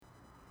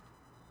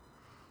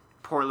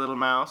Poor little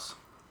mouse.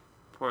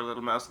 Poor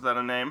little mouse without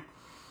a name.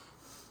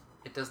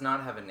 It does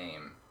not have a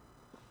name.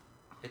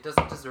 It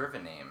doesn't deserve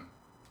a name.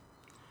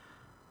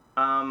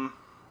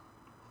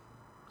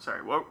 Sorry,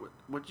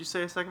 what'd you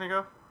say a second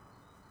ago?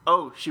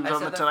 Oh, she was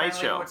on The Tonight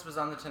Show. Which was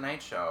on The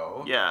Tonight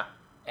Show. Yeah.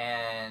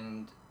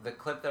 And the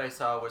clip that I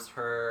saw was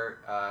her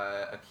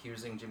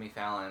accusing Jimmy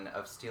Fallon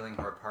of stealing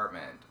her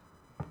apartment.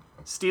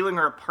 Stealing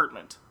her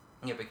apartment?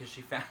 Yeah, because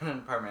she found an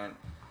apartment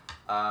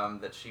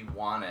that she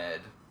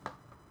wanted,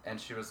 and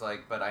she was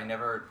like, but I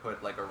never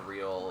put, like, a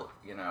real,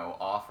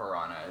 offer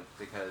on it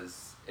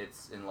because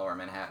it's in Lower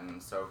Manhattan,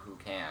 so who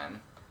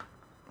can?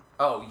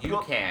 Oh,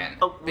 you can.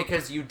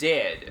 Because you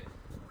did.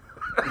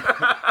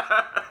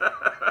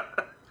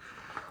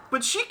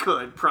 But she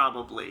could,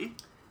 probably.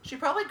 She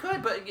probably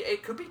could, but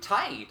it could be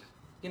tight.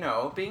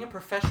 Being a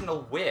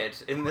professional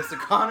wit in this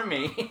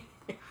economy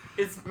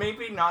is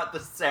maybe not the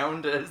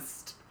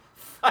soundest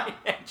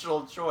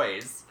financial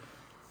choice.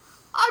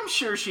 I'm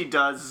sure she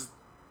does.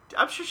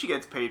 I'm sure she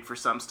gets paid for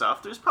some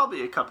stuff. There's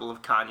probably a couple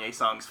of Kanye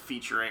songs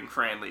featuring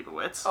Fran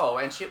Lebowitz. Oh,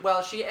 and she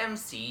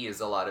MCs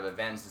a lot of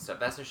events and stuff.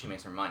 That's how she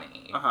makes her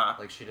money. Uh-huh.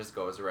 Like, she just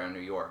goes around New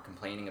York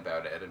complaining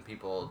about it, and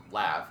people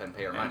laugh and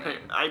pay her money.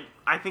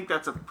 I think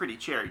that's a pretty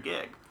cherry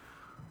gig.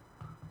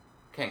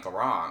 Can't go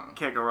wrong.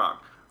 Can't go wrong.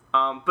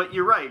 But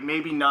you're right.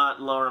 Maybe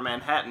not Lower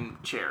Manhattan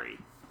cherry.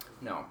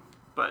 No.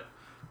 But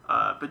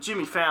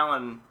Jimmy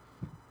Fallon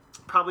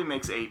probably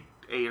makes $8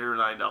 or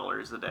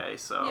 $9 a day.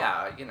 So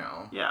yeah,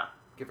 Yeah.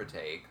 Give or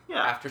take.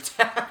 Yeah. After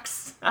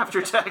tax.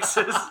 After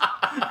taxes.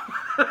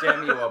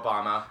 Damn you,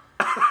 Obama.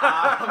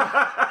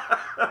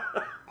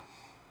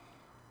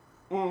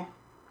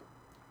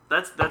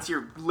 That's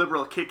your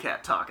liberal Kit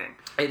Kat talking.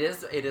 It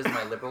is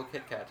my liberal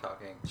Kit Kat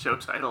talking. Show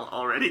title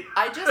already.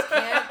 I just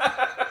can't.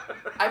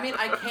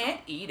 I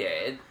can't eat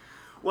it.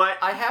 What?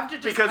 I have to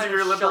just because kind of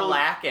your liberal,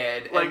 shellac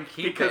it and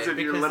keep because it of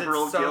your because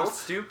liberal it's so guilt.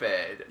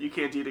 stupid. You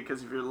can't eat it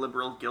because of your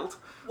liberal guilt.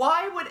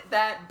 Why would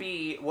that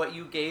be what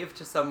you gave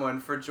to someone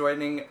for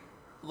joining,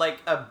 like,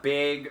 a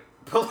big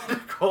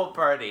political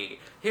party?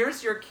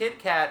 Here's your Kit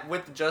Kat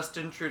with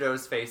Justin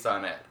Trudeau's face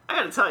on it. I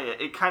gotta tell you,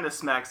 it kind of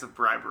smacks of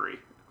bribery.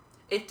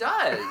 It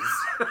does.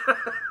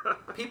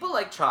 People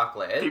like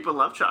chocolate. People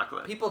love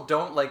chocolate. People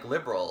don't like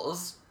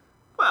liberals.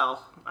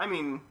 Well, I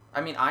mean,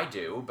 I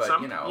do, but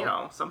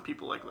some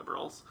people like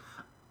liberals,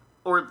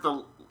 or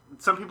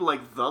some people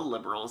like the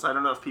liberals. I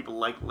don't know if people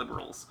like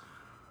liberals.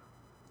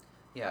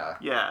 Yeah.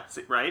 Yeah.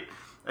 Right.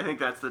 I think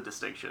that's the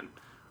distinction.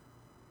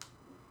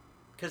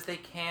 Because they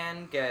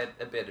can get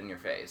a bit in your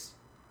face.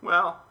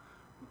 Well,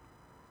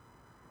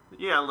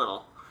 yeah, a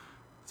little,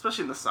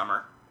 especially in the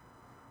summer.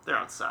 They're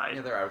outside.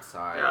 Yeah, they're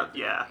outside.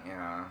 Yeah.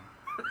 Yeah.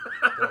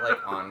 They're,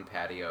 like, on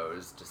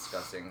patios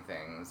discussing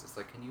things. It's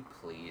like, can you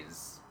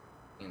please,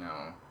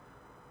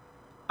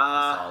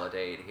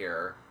 consolidate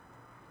here?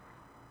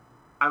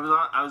 I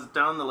was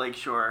down the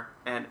lakeshore,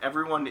 and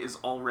everyone is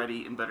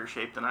already in better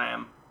shape than I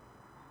am.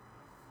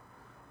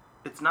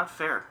 It's not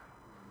fair.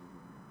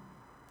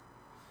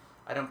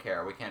 I don't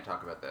care. We can't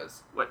talk about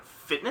this. What,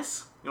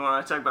 fitness? You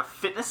want to talk about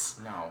fitness?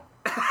 No.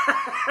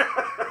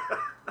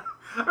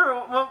 Or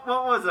what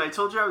was it? I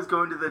told you I was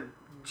going to the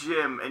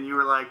gym, and you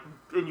were like,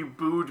 and you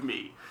booed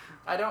me.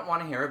 I don't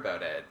want to hear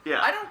about it. Yeah.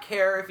 I don't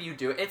care if you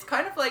do it. It's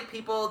kind of like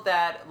people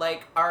that,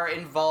 like, are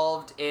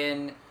involved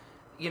in,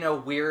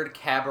 weird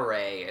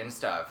cabaret and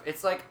stuff.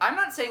 It's like, I'm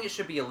not saying it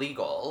should be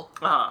illegal,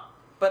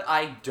 but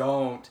I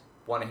don't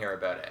want to hear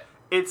about it.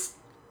 It's,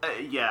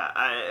 yeah,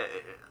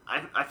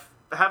 I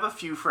have a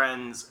few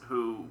friends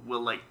who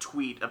will, like,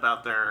 tweet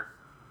about their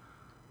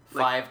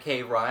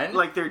 5K run?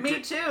 Like they're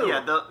Me too.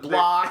 Yeah,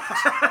 blocked.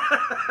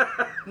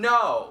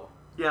 No.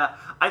 Yeah,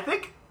 I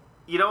think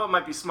what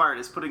might be smart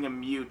is putting a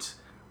mute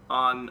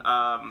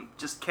on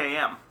just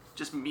KM.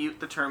 Just mute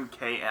the term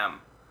KM.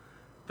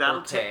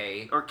 Or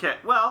K. Or K.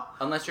 Well,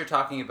 unless you're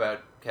talking about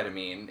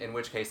ketamine, in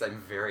which case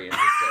I'm very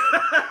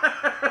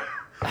interested.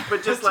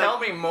 But just tell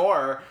me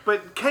more.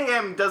 But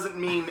KM doesn't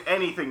mean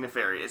anything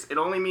nefarious. It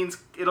only means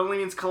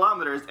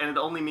kilometers, and it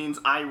only means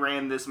I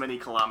ran this many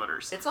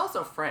kilometers. It's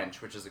also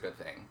French, which is a good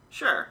thing.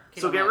 Sure.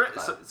 So get rid.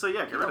 So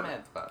yeah, get rid of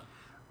it.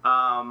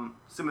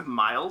 Same with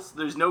miles.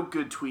 There's no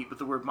good tweet with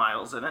the word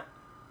miles in it.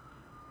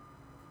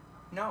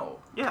 No.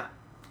 Yeah.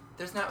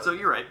 There's not. So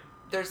you're right.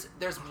 There's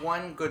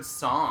one good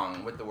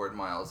song with the word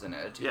miles in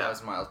it.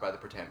 2,000 Miles by the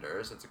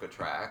Pretenders. It's a good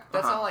track.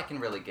 That's all I can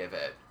really give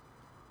it.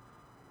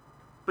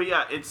 But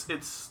yeah, it's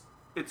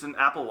an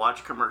Apple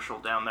Watch commercial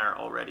down there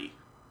already.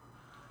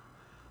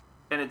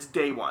 And it's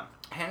day one.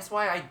 Hence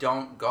why I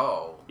don't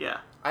go. Yeah.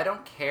 I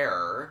don't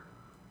care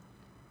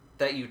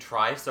that you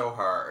try so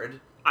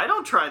hard. I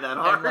don't try that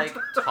hard. And,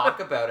 talk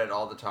about it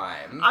all the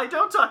time. I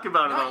don't talk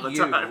about it all the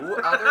time. Not you,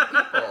 other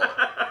people.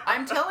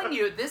 I'm telling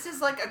you, this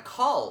is like a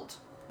cult.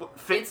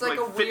 It's like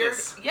a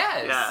fitness. Weird...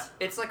 Yes. Yeah.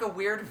 It's like a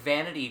weird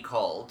vanity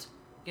cult,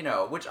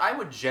 which I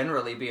would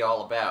generally be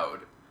all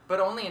about, but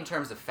only in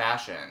terms of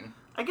fashion.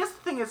 I guess the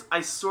thing is, I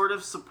sort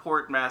of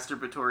support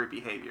masturbatory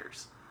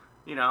behaviors,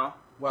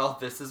 Well,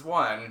 this is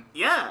one.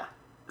 Yeah.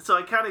 So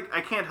I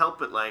can't help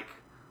but,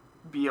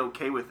 be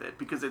okay with it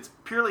because it's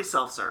purely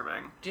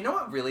self-serving. Do you know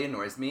what really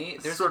annoys me?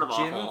 There's Sort a of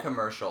gym awful.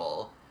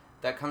 commercial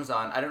that comes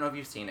on. I don't know if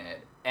you've seen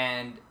it.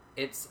 And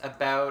it's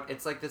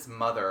like this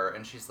mother,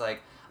 and she's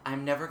like,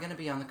 I'm never going to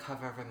be on the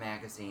cover of a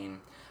magazine.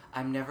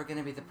 I'm never going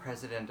to be the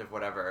president of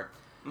whatever.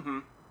 Mm-hmm.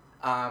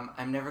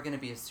 I'm never going to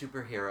be a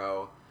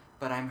superhero,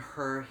 but I'm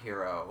her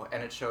hero.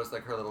 And it shows,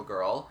 like, her little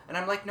girl. And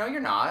I'm like, no, you're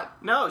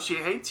not. No, she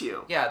hates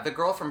you. Yeah, the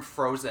girl from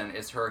Frozen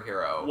is her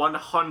hero.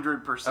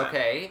 100%.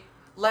 Okay?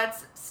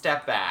 Let's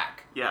step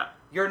back. Yeah.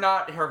 You're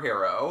not her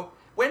hero.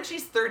 When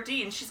she's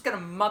 13, she's gonna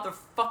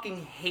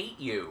motherfucking hate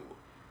you.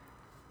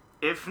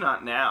 If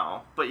not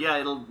now. But yeah,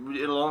 it'll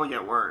only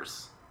get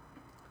worse.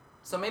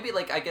 So maybe,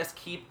 like, I guess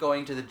keep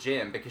going to the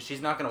gym, because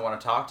she's not gonna want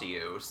to talk to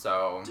you,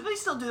 so... Do they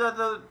still do that,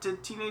 though?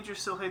 Did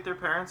teenagers still hate their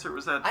parents, or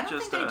was that I don't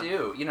just think they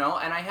do, you know?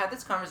 And I had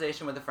this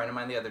conversation with a friend of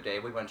mine the other day.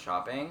 We went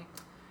shopping,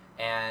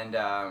 and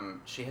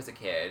she has a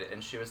kid,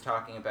 and she was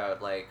talking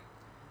about, like,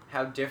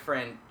 how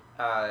different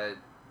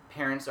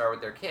parents are with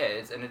their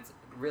kids, and it's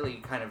really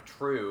kind of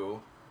true,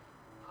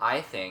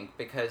 I think,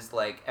 because,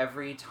 like,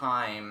 every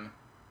time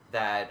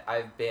that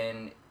I've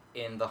been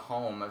in the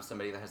home of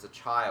somebody that has a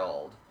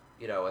child...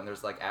 you know, and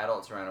there's, like,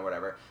 adults around or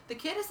whatever, the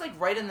kid is, like,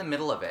 right in the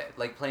middle of it,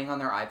 like, playing on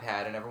their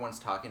iPad, and everyone's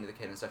talking to the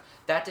kid and stuff.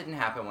 That didn't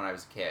happen when I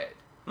was a kid.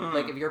 Mm.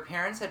 Like, if your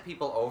parents had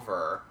people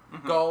over,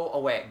 Mm-hmm. go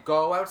away.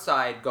 Go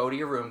outside, go to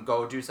your room,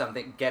 go do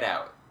something, get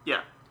out.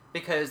 Yeah.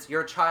 Because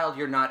you're a child,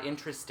 you're not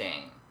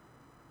interesting.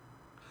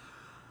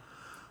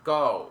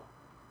 Go.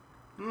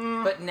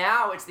 Mm. But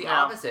now it's the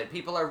Yeah. opposite.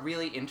 People are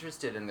really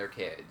interested in their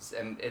kids,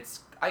 and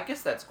I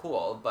guess that's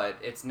cool, but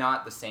it's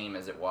not the same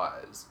as it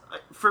was.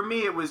 For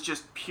me, it was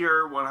just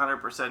pure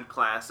 100%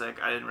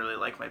 classic. I didn't really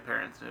like my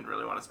parents. I didn't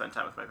really want to spend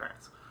time with my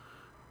parents.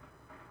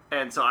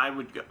 And so I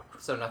would go.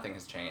 So nothing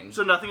has changed.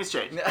 So nothing has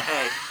changed.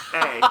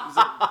 Hey.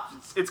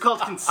 It's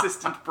called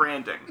consistent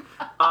branding.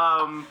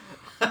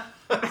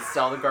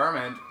 Sell the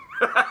garment.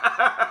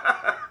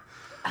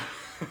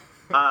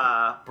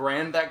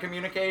 Brand that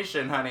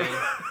communication, honey.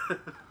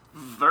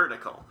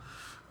 Vertical.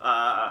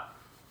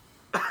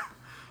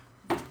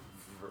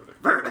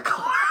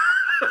 Vertical.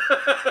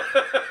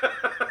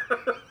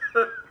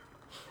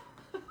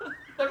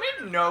 That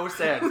made no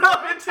sense. No, What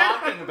am I it didn't.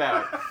 talking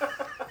about?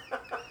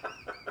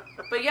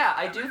 But yeah,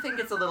 I do think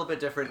it's a little bit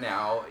different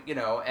now, you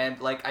know, and,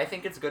 like, I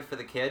think it's good for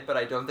the kid, but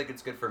I don't think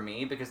it's good for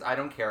me, because I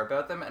don't care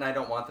about them, and I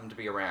don't want them to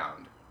be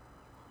around.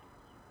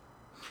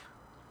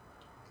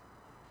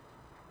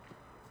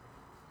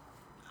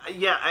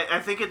 Yeah, I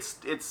think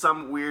it's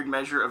some weird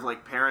measure of,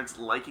 like, parents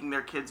liking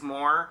their kids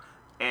more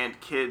and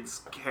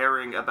kids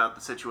caring about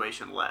the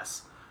situation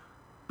less.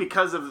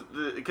 Because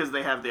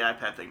they have the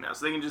iPad thing now.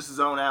 So they can just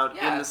zone out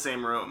Yeah. in the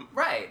same room.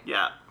 Right.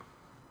 Yeah.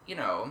 You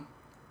know,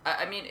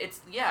 I mean,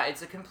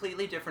 it's a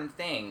completely different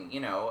thing, you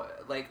know.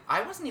 Like,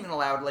 I wasn't even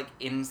allowed, like,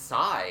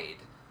 inside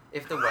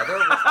if the weather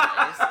was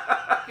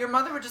nice. Your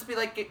mother would just be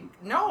like,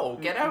 no,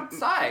 get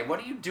outside. What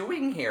are you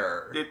doing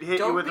here? It hit you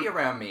Don't with be a-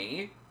 around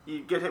me.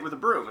 You get hit with a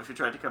broom if you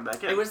tried to come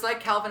back in. It was like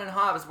Calvin and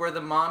Hobbes, where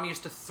the mom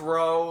used to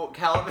throw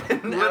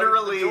Calvin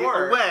literally out of the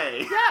door.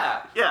 away.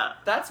 Yeah, Yeah.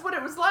 that's what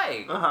it was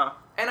like. Uh-huh.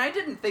 And I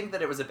didn't think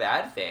that it was a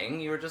bad thing.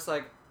 You were just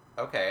like,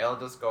 okay, I'll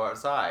just go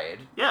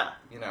outside. Yeah.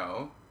 You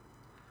know.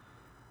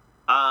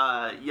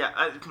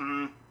 Yeah.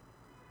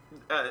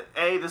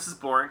 A, this is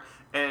boring,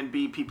 and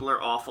B, people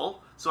are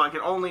awful. So I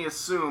can only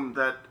assume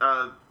that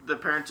the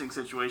parenting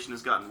situation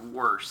has gotten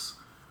worse.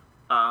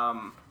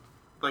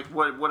 Like,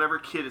 whatever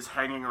kid is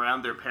hanging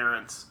around their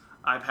parents,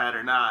 iPad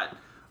or not,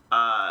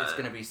 It's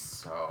gonna be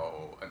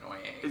so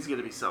annoying. It's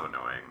gonna be so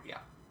annoying. Yeah.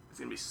 It's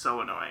gonna be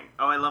so annoying.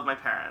 Oh, I love my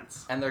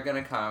parents. And they're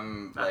gonna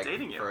come, Not like,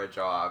 dating you. for a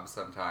job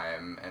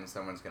sometime, and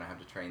someone's gonna have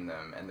to train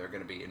them, and they're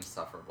gonna be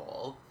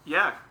insufferable.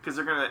 Yeah, because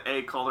they're gonna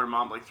A, call their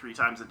mom like 3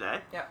 times a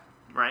day. Yeah.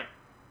 Right?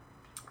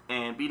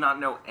 And B, not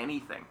know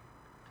anything.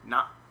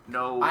 Not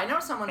know I know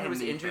someone who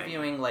was anything.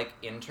 interviewing, like,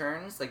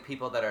 interns, like,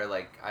 people that are,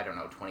 like, I don't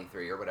know,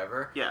 23 or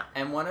whatever. Yeah.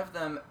 And one of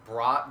them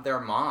brought their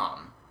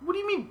mom What do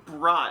you mean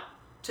brought?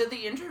 to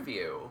the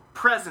interview.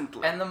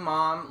 Presently. And the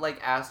mom, like,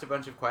 asked a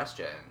bunch of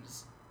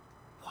questions.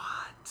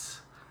 What?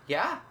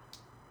 Yeah.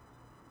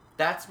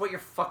 That's what you're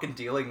fucking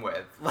dealing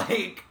with.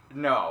 Like,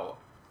 no.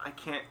 I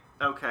can't...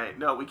 Okay,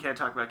 no, we can't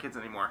talk about kids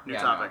anymore. New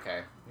Yeah, topic. No,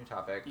 okay. New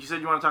topic. You said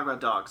you want to talk about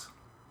dogs.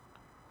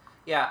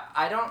 Yeah,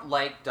 I don't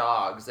like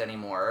dogs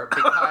anymore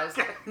because...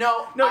 Okay.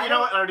 No, No, I you know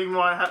don't- what? I don't even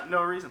want to have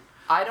no reason.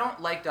 I don't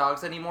like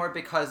dogs anymore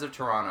because of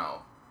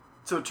Toronto.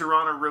 So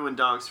Toronto ruined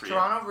dogs for you.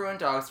 Toronto ruined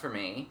dogs for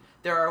me.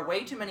 There are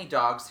way too many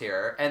dogs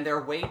here, and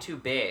they're way too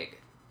big.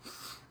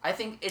 I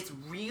think it's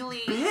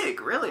really...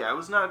 Big, really? I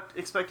was not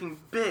expecting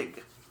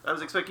big. I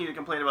was expecting you to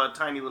complain about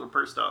tiny little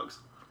purse dogs.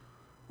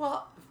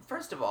 Well,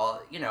 first of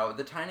all, you know,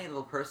 the tiny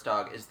little purse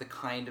dog is the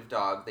kind of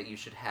dog that you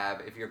should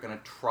have if you're going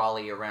to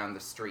trolley around the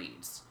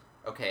streets.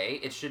 Okay?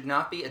 It should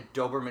not be a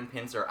Doberman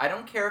Pinscher. I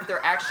don't care if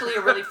they're actually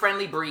a really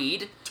friendly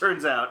breed.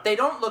 Turns out. They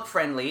don't look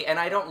friendly, and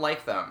I don't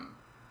like them.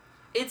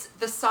 It's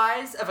the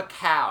size of a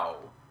cow.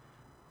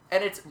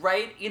 And it's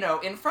right, you know,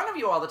 in front of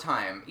you all the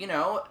time, you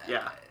know?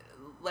 Yeah.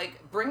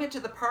 like, bring it to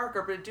the park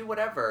or do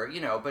whatever,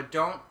 you know, but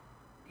don't,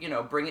 you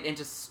know, bring it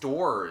into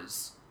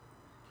stores.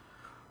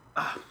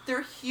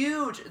 They're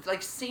huge. It's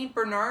like St.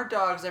 Bernard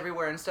dogs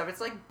everywhere and stuff.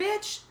 It's like,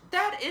 bitch,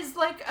 that is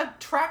like a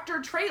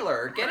tractor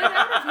trailer. Get it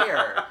out of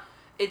here.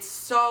 It's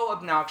so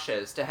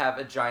obnoxious to have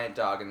a giant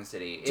dog in the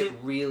city. It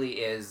really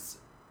is.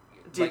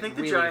 Do you think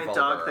the really giant vulgar.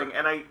 dog thing,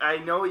 and I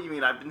know what you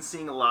mean, I've been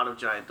seeing a lot of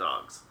giant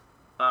dogs.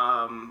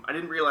 I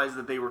didn't realize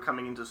that they were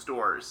coming into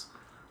stores.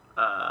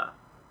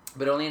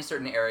 But only in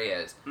certain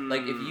areas.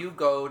 Like, if you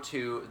go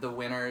to the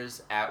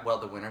Winners at, well,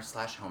 the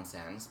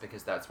Winners/HomeSense,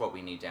 because that's what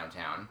we need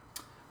downtown,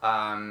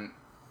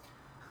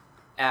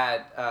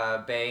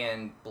 at Bay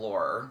and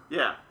Bloor.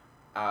 Yeah.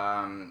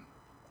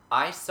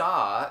 I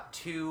saw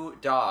 2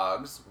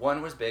 dogs,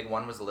 one was big,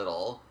 one was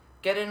little,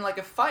 get in, like,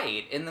 a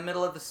fight in the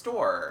middle of the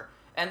store.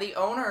 And the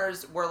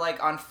owners were,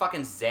 like, on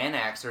fucking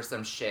Xanax or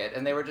some shit,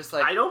 and they were just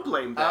like... I don't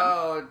blame them.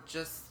 Oh,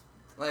 just,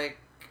 like...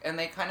 And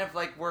they kind of,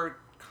 like, were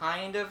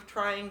kind of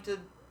trying to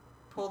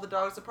pull the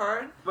dogs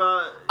apart.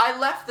 But... I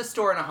left the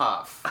store in a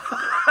huff.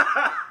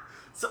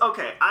 So,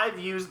 okay, I've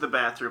used the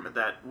bathroom at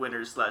that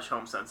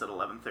Winners/HomeSense at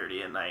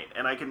 11:30 at night,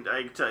 and I can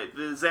tell you,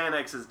 the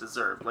Xanax is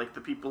deserved. Like,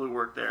 the people who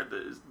work there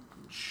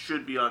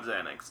should be on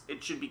Xanax.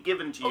 It should be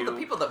given to you. Oh, the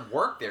people that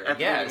work there, at the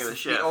beginning of the it's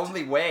shift. the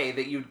only way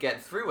that you'd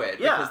get through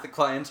it, Yeah. because the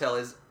clientele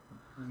is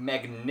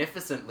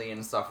magnificently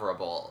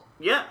insufferable.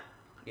 Yeah.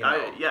 You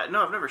know?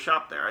 No, I've never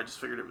shopped there. I just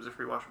figured it was a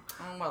free washroom.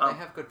 Oh, well, they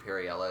have good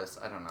Perry Ellis.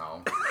 I don't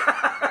know.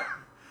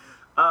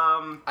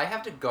 I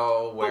have to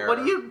go where...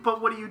 But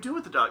what do you do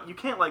with the dog? You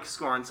can't, like,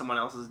 scorn someone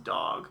else's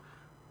dog.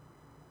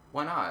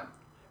 Why not?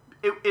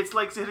 It's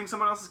like hitting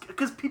someone else's...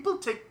 Because people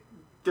take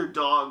their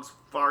dogs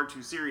far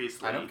too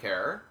seriously. I don't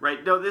care.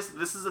 Right? No, this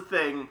is a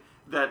thing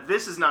that...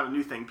 This is not a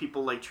new thing.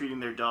 People like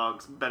treating their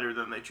dogs better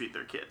than they treat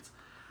their kids.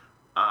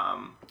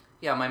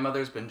 Yeah, my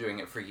mother's been doing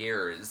it for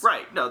years.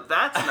 Right. No,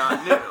 that's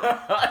not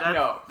new.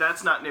 No.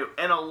 That's not new.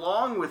 And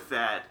along with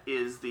that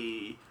is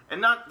the... And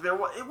not...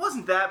 It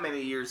wasn't that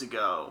many years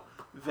ago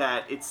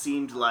that it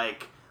seemed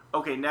like,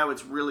 okay, now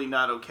it's really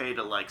not okay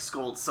to, like,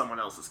 scold someone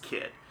else's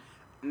kid.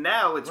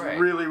 Now it's Right.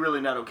 really, really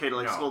not okay to,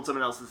 like, No. scold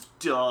someone else's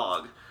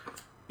dog.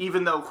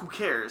 Even though, who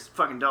cares?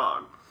 Fucking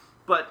dog.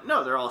 But,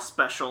 no, they're all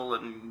special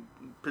and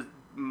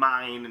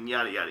mine and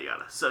yada, yada,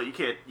 yada. So you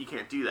can't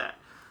do that.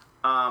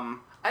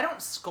 I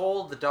don't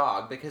scold the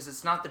dog because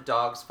it's not the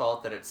dog's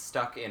fault that it's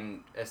stuck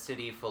in a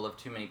city full of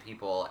too many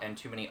people and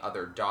too many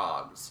other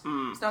dogs.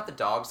 It's not the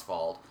dog's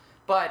fault.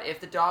 But if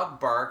the dog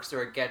barks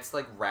or it gets,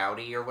 like,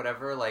 rowdy or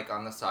whatever, like,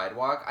 on the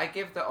sidewalk, I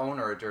give the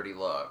owner a dirty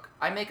look.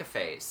 I make a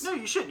face. No,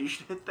 you should. You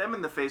should hit them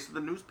in the face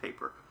with a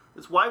newspaper.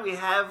 That's why we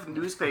have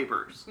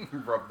newspapers.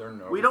 Rub their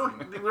nose. We don't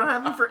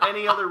have them for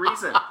any other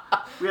reason.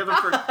 We have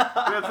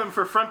them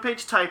for front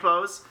page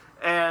typos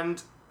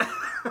and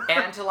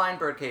And to line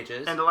bird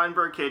cages. and to line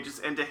bird cages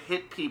and to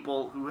hit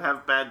people who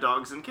have bad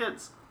dogs and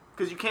kids.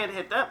 Because you can't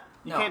hit them.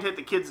 You No. can't hit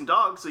the kids and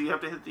dogs, so you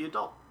have to hit the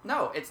adult.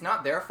 No, it's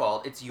not their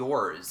fault. It's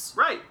yours.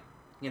 Right.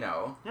 You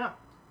know. Yeah.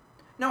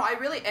 No, I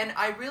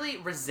really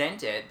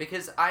resent it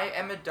because I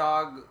am a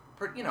dog.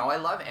 You know, I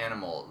love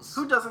animals.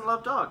 Who doesn't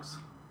love dogs?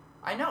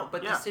 I know,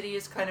 but Yeah. the city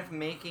is kind of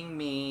making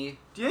me.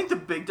 Do you think the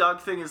big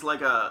dog thing is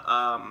like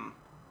a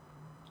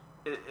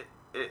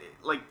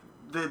like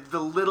the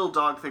little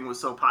dog thing was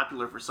so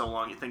popular for so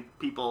long? You think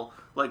people,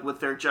 like,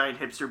 with their giant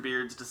hipster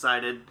beards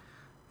decided,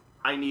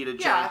 I need a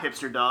giant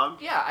hipster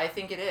dog? Yeah, I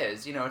think it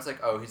is. You know, it's like,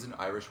 oh, he's an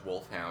Irish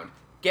wolfhound.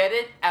 Get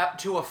it out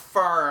to a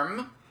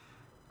farm,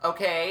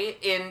 okay,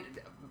 in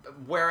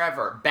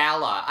wherever,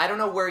 Bala. I don't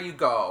know where you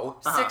go.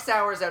 6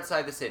 hours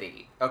outside the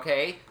city,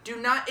 okay? Do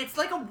not. It's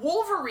like a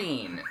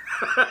Wolverine.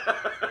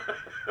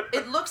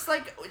 It looks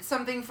like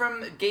something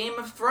from Game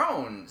of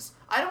Thrones.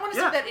 I don't want to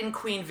see that in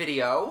Queen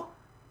Video.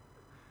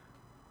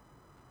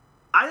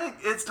 I think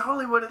it's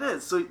totally what it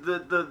is. So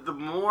the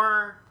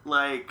more,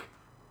 like,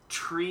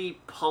 tree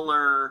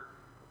puller,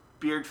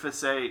 beard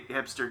facet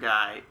hipster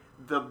guy,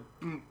 the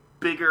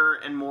bigger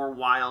and more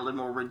wild and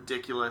more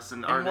ridiculous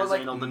and artisanal more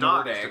like the Nordic.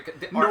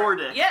 dog is.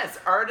 Nordic. Yes,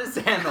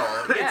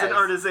 artisanal. It's Yes. an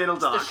artisanal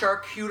dog. It's the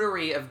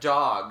charcuterie of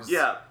dogs.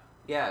 Yeah.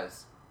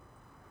 Yes.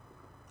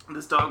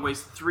 This dog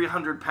weighs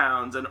 300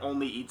 pounds and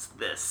only eats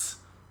this.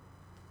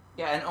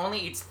 Yeah, and only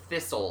eats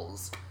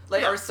thistles.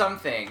 Like, Yeah. or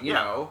something, you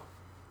know.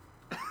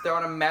 They're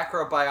on a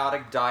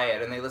macrobiotic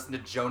diet and they listen to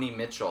Joni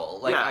Mitchell.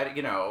 Like,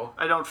 Yeah.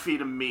 I don't feed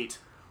him meat.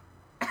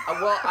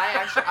 Well,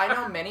 I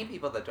know many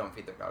people that don't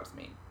feed their dogs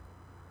meat.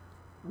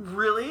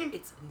 Really?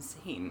 It's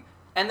insane.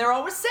 And they're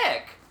always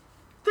sick.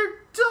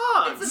 They're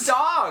dogs! It's a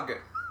dog!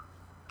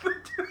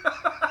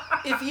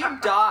 If you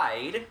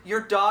died,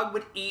 your dog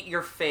would eat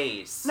your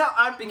face. No,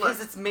 because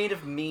it's made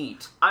of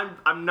meat.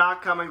 I'm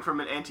not coming from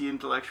an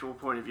anti-intellectual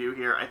point of view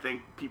here. I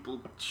think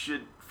people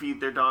should feed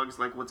their dogs,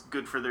 like, what's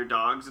good for their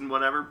dogs and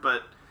whatever,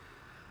 but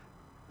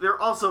they're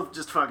also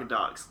just fucking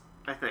dogs,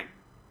 I think.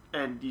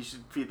 And you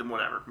should feed them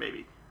whatever,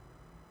 maybe.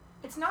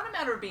 It's not a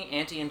matter of being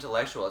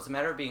anti-intellectual. It's a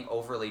matter of being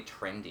overly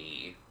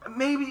trendy.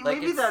 Maybe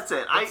that's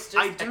it. It's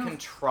just a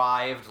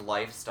contrived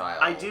lifestyle.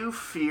 I do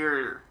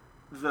fear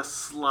the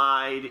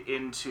slide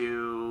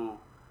into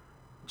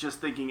just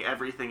thinking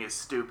everything is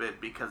stupid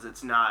because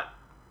it's not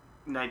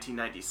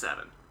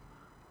 1997.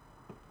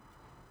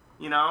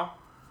 You know?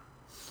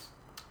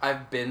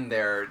 I've been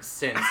there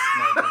since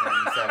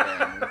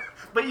 1997.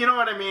 But you know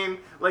what I mean?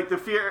 Like the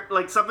fear,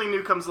 like something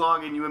new comes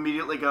along and you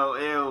immediately go,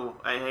 ew,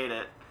 I hate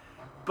it.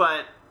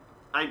 But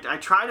I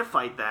try to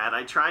fight that.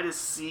 I try to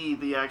see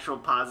the actual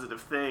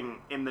positive thing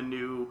in the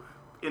new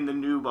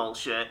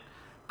bullshit.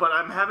 But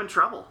I'm having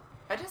trouble.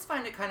 I just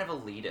find it kind of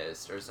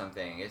elitist or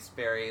something. It's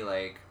very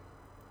like,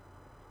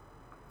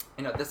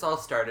 you know, this all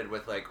started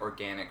with like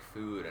organic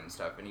food and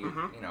stuff, and you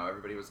know,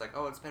 everybody was like,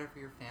 oh, it's better for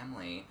your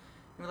family.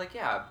 And we're like,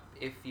 yeah,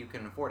 if you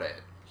can afford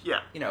it.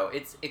 Yeah. You know,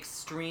 it's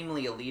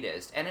extremely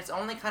elitist, and it's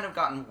only kind of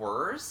gotten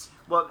worse.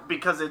 Well,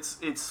 because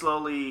it's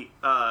slowly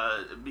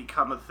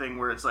become a thing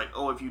where it's like,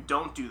 oh, if you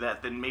don't do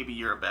that, then maybe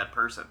you're a bad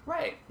person.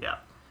 Right. Yeah.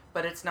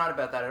 But it's not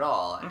about that at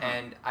all,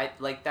 and I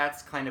like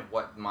that's kind of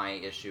what my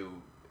issue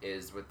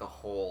is with the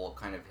whole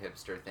kind of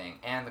hipster thing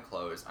and the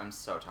clothes. I'm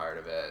so tired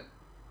of it.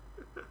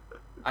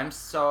 I'm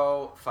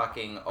so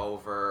fucking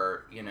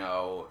over, you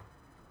know,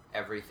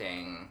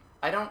 everything.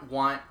 I don't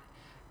want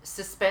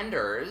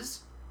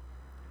suspenders.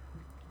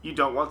 You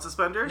don't want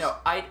suspenders? No,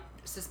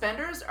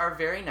 suspenders are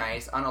very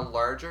nice on a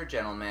larger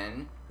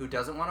gentleman who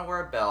doesn't want to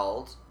wear a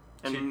belt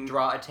to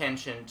draw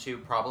attention to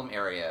problem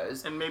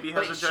areas. And maybe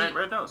has a giant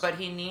red nose. But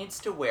he needs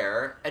to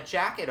wear a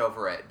jacket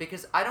over it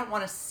because I don't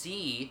want to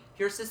see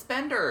your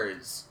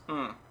suspenders.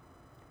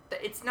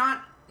 It's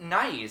not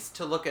nice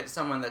to look at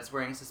someone that's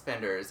wearing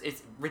suspenders.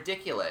 It's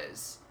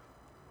ridiculous.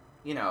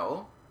 You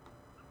know?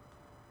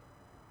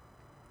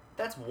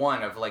 That's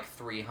one of like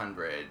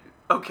 300.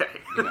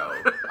 Okay. You know,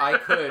 I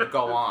could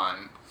go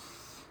on.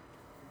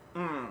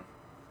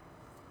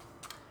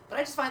 But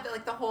I just find that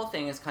like the whole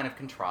thing is kind of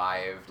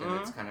contrived, and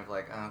it's kind of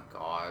like, oh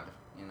god,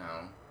 you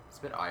know, it's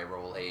a bit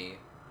eye-rolly.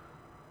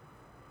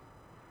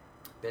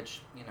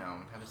 Bitch, you know,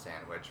 have a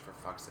sandwich for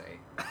fuck's sake.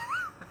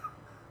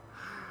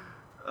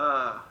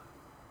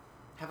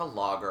 Have a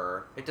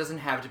lager. It doesn't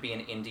have to be an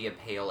India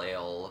Pale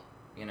Ale,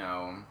 you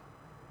know.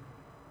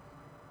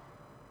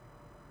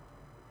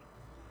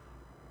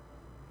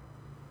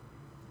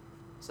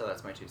 So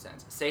that's my 2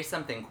 cents. Say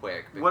something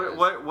quick.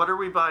 What are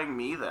we buying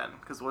me then?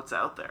 Because what's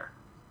out there?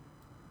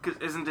 Because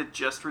isn't it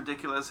just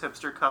ridiculous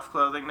hipster cuff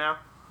clothing now?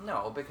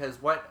 No,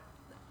 because what...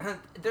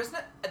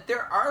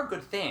 There are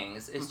good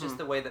things. It's just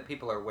the way that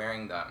people are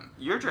wearing them.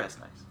 You're dressed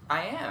nice.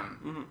 I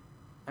am.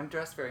 I'm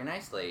dressed very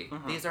nicely.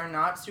 These are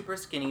not super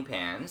skinny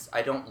pants.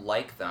 I don't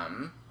like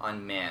them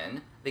on men.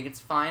 I think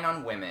it's fine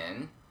on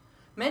women.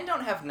 Men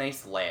don't have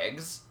nice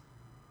legs.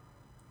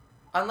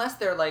 Unless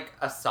they're like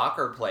a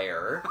soccer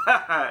player.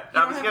 I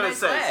was going to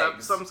say,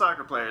 some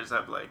soccer players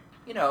have like...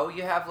 You know,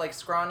 you have like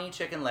scrawny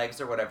chicken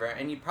legs or whatever,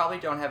 and you probably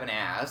don't have an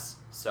ass,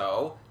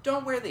 so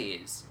don't wear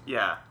these.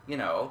 Yeah. You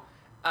know,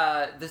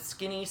 the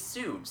skinny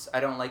suits I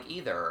don't like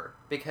either,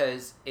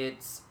 because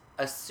it's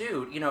a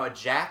suit, you know, a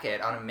jacket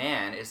on a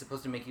man is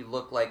supposed to make you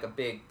look like a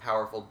big,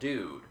 powerful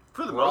dude.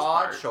 For the most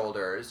part. Broad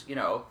shoulders, you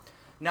know,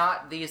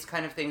 not these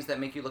kind of things that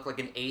make you look like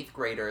an 8th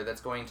grader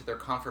that's going to their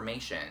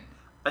confirmation.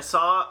 I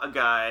saw a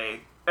guy,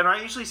 and I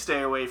usually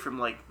stay away from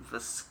like the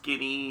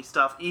skinny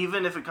stuff,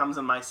 even if it comes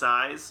in my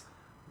size,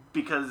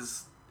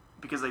 because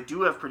I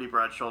do have pretty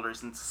broad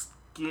shoulders, and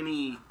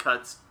skinny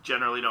cuts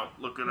generally don't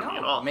look good on me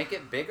at all. Make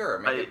it bigger,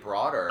 make it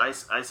broader. I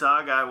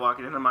saw a guy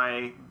walking into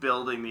my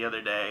building the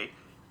other day.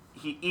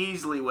 He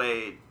easily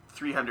weighed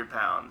 300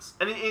 pounds,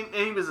 and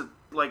he was a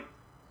like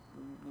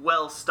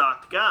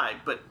well-stocked guy,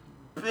 but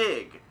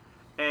big,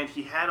 and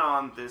he had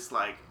on this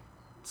like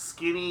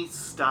skinny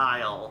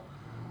style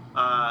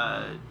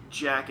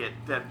jacket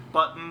that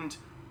buttoned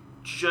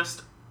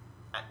just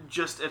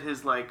at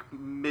his like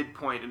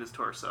midpoint in his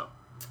torso.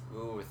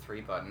 Ooh, 3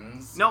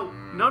 buttons.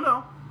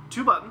 No,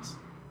 2 buttons,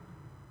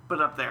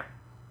 but up there,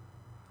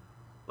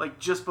 like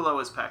just below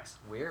his pecs.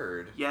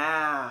 Weird.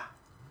 Yeah,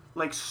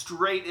 like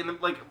straight in the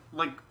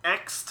like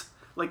X'd,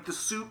 like the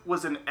suit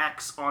was an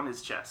X on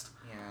his chest.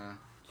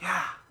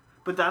 Yeah,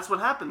 but that's what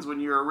happens when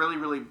you're a really,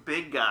 really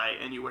big guy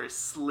and you wear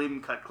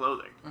slim cut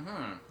clothing.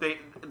 They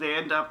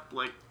end up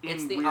like in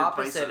it's the weird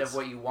opposite places. of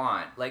what you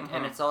want. Like,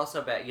 and it's also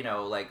about, you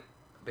know, like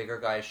bigger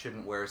guys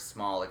shouldn't wear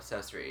small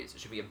accessories.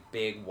 It should be a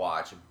big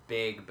watch, a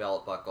big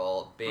belt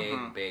buckle, big.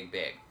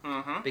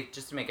 Big,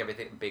 just to make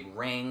everything, big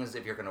rings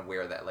if you're gonna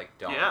wear that. Like,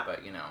 don't,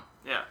 but you know.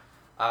 Yeah.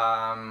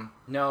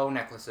 No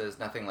necklaces,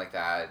 nothing like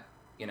that.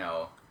 You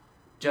know,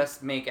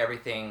 just make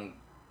everything,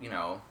 you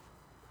know,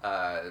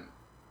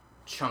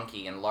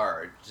 chunky and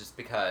large, just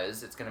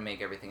because it's gonna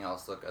make everything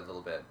else look a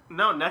little bit.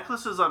 No,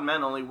 necklaces on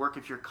men only work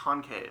if you're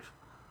concave.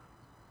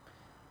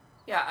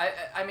 Yeah,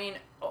 I mean,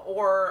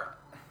 or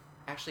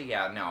actually,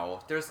 yeah,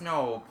 no, there's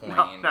no point.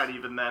 No, not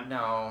even then.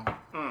 No.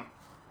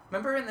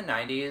 Remember in the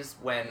 90s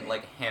when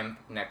like hemp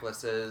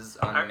necklaces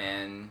on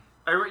men?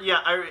 I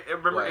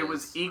remember it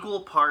was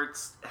equal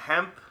parts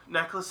hemp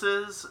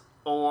necklaces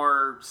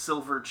or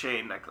silver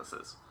chain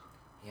necklaces.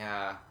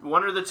 Yeah.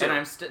 One or the two.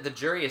 And the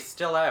jury is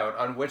still out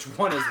on which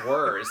one is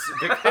worse.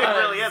 Because It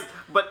really is.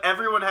 But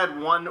everyone had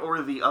one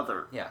or the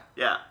other. Yeah.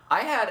 Yeah.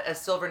 I had a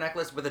silver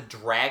necklace with a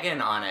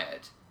dragon on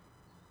it.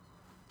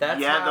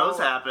 Those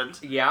happened.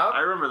 Yeah.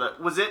 I remember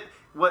that. Was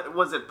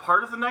it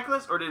part of the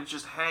necklace, or did it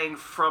just hang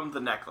from the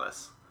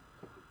necklace?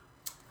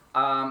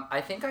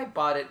 I think I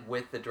bought it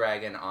with the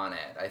dragon on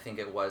it. I think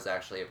it was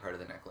actually a part of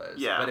the necklace.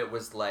 Yeah. But it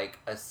was like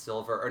a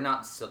silver, or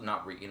not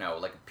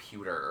like a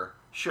pewter.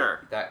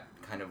 Sure. That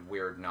kind of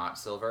weird not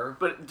silver.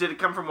 But did it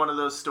come from one of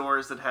those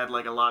stores that had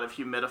like a lot of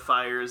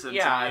humidifiers and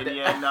Yeah, some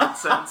Indian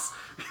nonsense?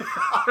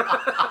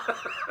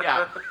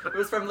 Yeah. It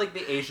was from like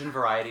the Asian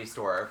variety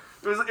store.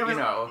 It was you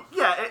know.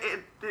 Yeah. I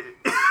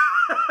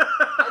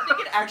think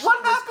it actually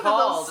What was happened to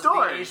called those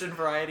stores? the Asian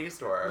variety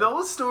store.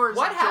 Those stores.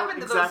 What don't happened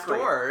to exactly.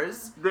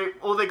 those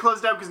stores? They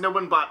closed down because no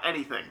one bought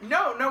anything.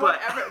 No one But-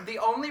 ever. The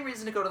only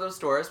reason to go to those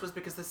stores was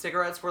because the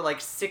cigarettes were like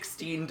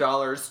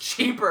 $16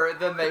 cheaper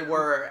than they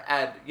were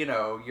at,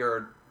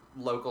 your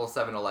local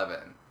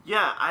 7-Eleven.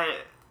 Yeah,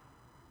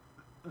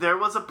 there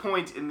was a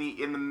point in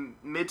the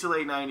mid to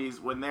late 90s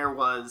when there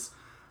was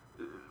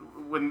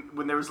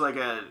like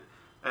a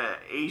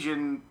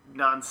Asian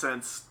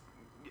nonsense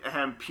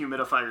hemp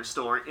humidifier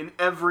store in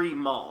every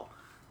mall.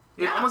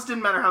 It Yeah. almost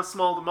didn't matter how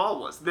small the mall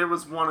was. There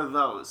was one of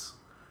those.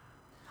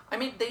 I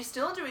mean, they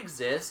still do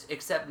exist,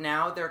 except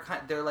now they're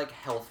like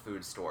health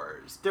food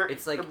stores.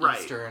 It's like right.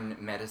 Eastern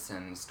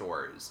medicine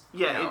stores.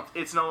 Yeah,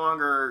 it's no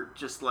longer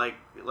just like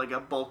a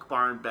bulk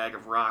barn bag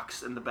of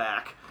rocks in the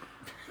back.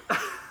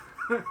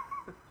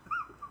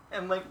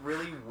 And like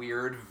really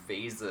weird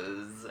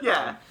vases.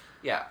 Yeah.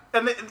 Yeah.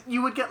 And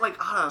you would get like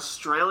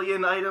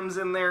Australian items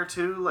in there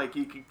too, like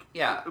you could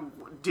Yeah.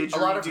 didgeridoos. A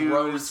lot of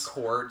rose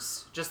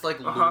quartz, just like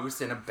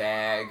loose in a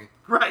bag.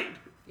 Right.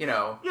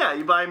 Yeah,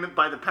 you buy them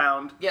by the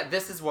pound. Yeah,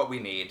 this is what we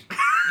need.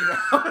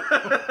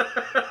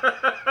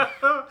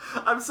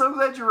 I'm so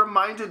glad you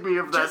reminded me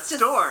of that Just to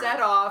store.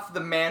 set off the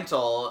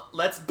mantle,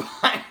 let's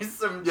buy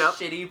some Yep.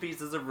 shitty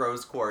pieces of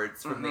rose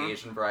quartz from the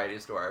Asian variety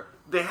store.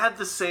 They had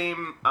the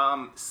same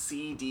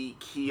CD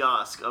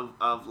kiosk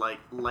of like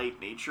light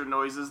nature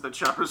noises that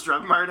Shoppers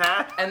Drug Mart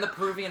had. And the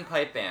Peruvian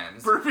pipe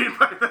bands.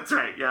 That's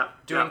right, yeah.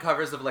 Doing yeah.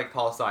 covers of like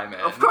Paul Simon.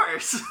 Of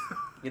course.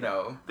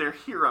 Their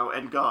hero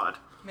and god.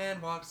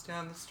 Man walks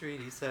down the street,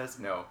 he says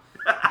no.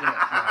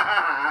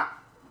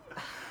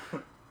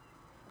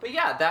 But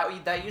yeah,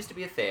 that used to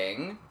be a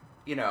thing,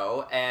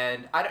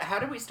 and how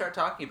did we start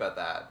talking about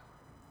that?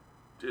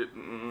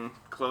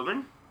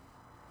 Clothing?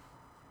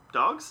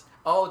 Dogs?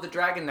 Oh, the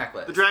dragon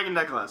necklace. The dragon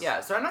necklace.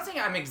 Yeah, so I'm not saying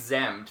I'm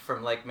exempt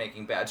from,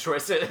 making bad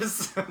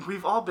choices.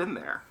 We've all been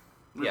there.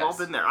 We've all Yes.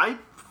 been there. I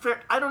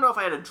don't know if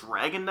I had a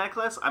dragon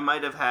necklace. I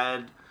might have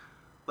had,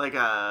 like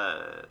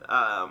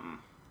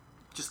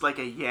just like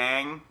a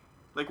yang.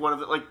 Like one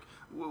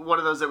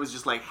of those that was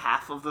just like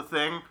half of the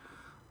thing.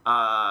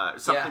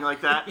 Something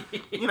like that.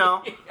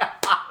 Yes.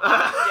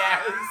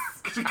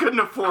 Because we couldn't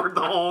afford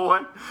the whole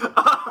one.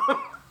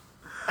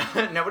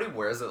 Nobody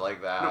wears it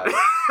like that.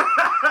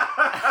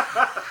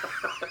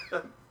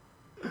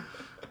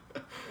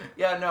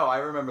 Yeah, no, I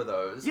remember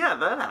those. Yeah,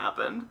 that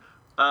happened.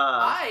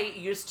 I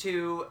used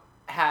to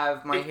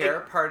have my It- hair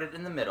parted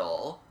in the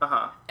middle,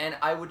 Uh-huh. and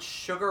I would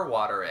sugar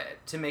water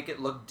it to make it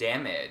look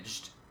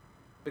damaged.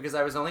 Because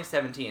I was only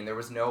 17, there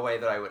was no way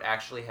that I would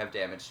actually have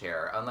damaged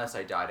hair, unless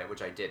I dyed it,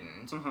 which I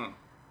didn't. Mm-hmm.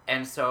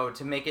 And so,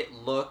 to make it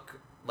look,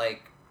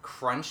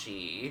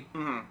 crunchy,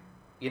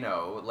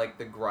 Mm-hmm. like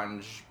the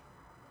grunge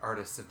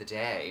artists of the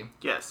day,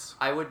 Yes.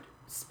 I would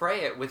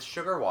spray it with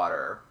sugar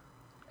water,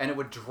 and it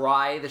would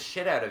dry the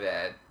shit out of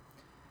it,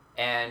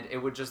 and it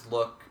would just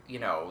look,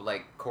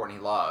 like Courtney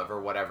Love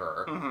or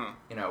whatever,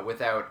 Mm-hmm.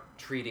 without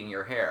treating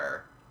your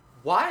hair.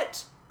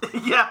 What?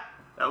 Yeah,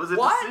 that was a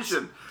What?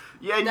 decision.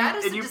 Yeah, and That you,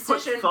 is and a you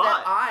decision put thought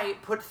that I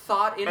put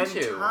thought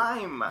into. and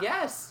time.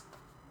 Yes.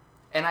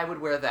 And I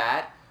would wear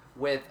that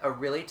with a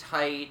really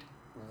tight,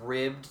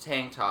 ribbed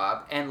tank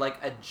top and,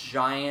 a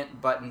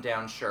giant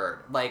button-down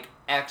shirt.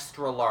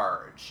 Extra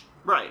large.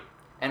 Right.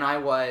 And I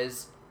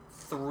was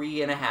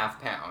 3.5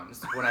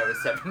 pounds when I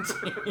was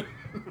 17.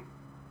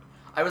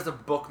 I was a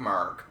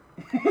bookmark.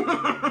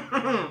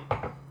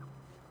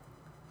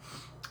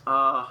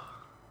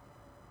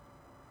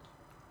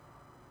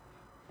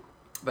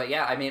 But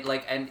yeah,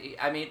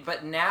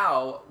 but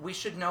now we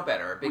should know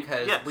better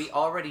because Yes. we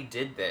already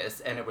did this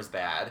and it was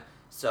bad.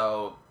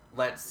 So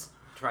let's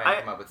try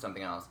and come up with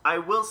something else. I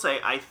will say,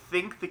 I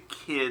think the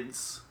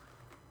kids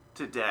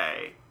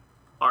today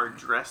are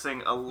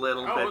dressing a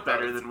little bit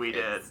better than we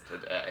did.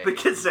 Today. The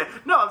kids say,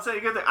 no, I'm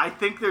saying good thing. I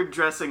think they're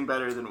dressing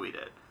better than we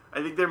did.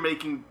 I think they're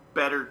making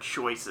better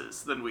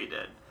choices than we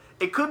did.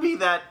 It could be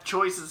that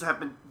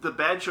the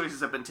bad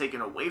choices have been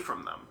taken away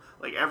from them.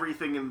 Like,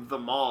 everything in the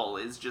mall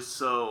is just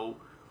so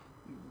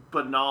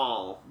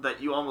banal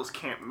that you almost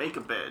can't make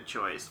a bad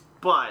choice.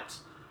 But,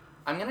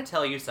 I'm gonna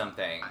tell you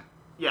something.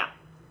 yeah.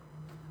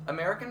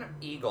 American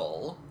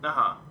Eagle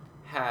Uh-huh.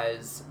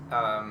 has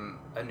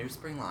a new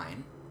spring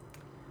line,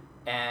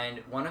 and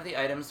one of the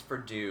items for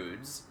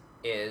dudes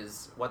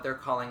is what they're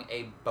calling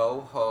a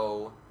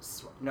Baja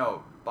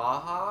sweater.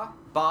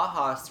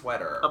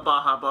 A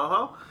Baja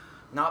Boho?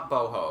 Not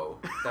boho.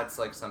 That's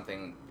like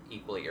something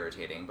equally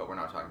irritating, but we're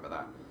not talking about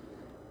that.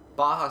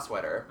 Baja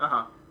sweater.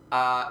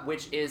 Uh-huh.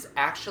 Which is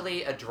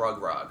actually a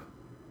drug rug.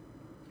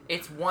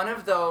 It's one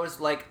of those,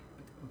 like,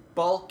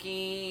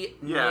 bulky,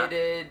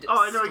 knitted,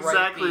 Oh, I know stripy,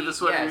 exactly the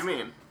sweater you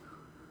mean.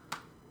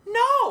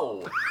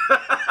 No!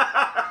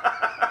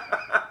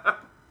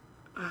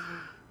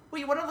 Well,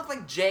 you want to look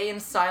like Jay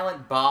and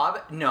Silent Bob?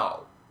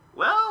 No.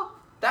 Well,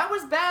 That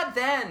was bad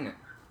then.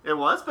 it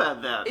was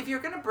bad then. If you're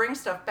going to bring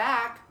stuff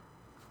back,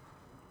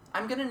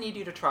 I'm going to need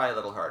you to try a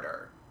little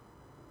harder.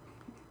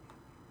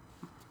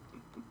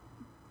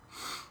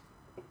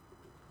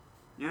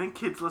 You think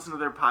kids listen to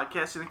their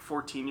podcast? You think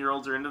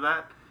 14-year-olds are into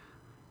that?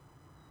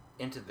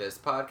 Into this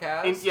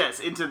podcast? Yes,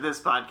 into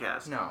this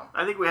podcast. No.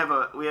 I think we have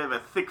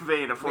a thick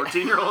vein of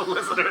 14-year-old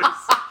listeners.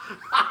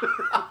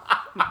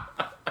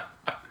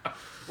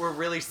 We're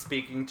really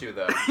speaking to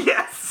them.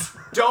 Yes.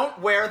 Don't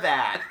wear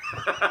that.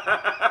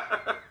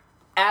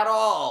 At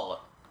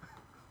all.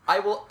 I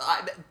will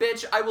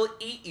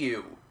eat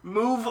you.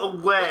 Move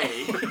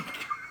away.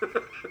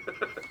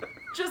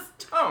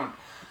 Just don't.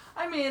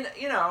 I mean,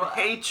 you know.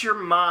 Hate your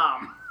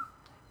mom.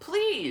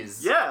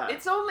 Please. Yeah.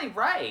 It's only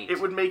right. It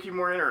would make you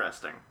more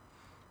interesting.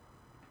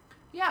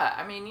 Yeah,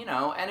 I mean, you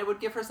know, and it would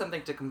give her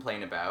something to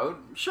complain about.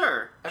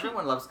 Sure.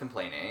 Everyone loves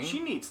complaining. She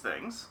needs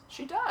things.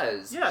 She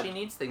does. Yeah. She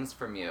needs things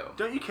from you.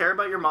 Don't you care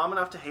about your mom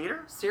enough to hate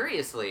her?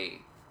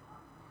 Seriously.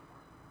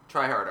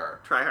 Try harder.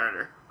 Try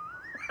harder.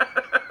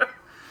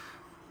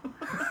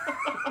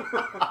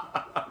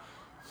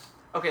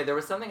 Okay, there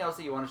was something else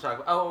that you wanted to talk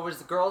about. Oh, it was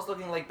the girls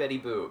looking like Betty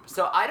Boop.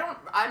 So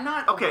I'm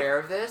not aware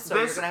of this, so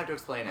you're going to have to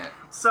explain it.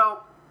 So,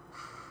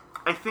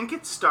 I think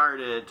it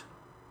started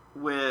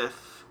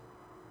with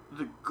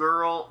the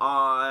girl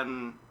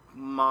on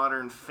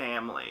Modern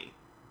Family,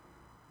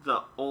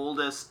 the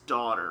oldest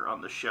daughter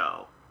on the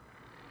show.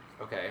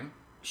 Okay.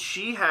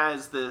 She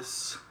has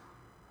this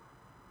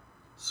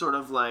sort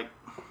of like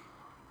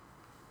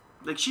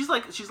she's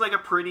like a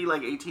pretty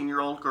like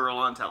 18-year-old girl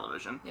on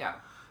television. Yeah.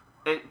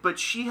 But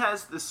she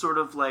has this sort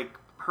of like,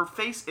 her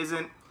face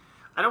isn't,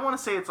 I don't want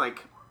to say it's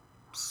like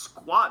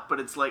squat, but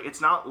it's like, it's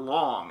not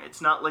long.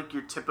 It's not like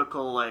your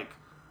typical like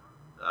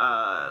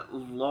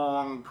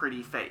long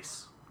pretty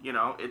face. You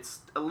know,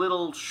 it's a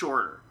little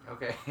shorter.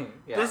 Okay.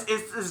 Yeah. This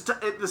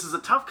is a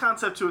tough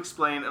concept to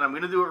explain, and I'm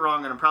going to do it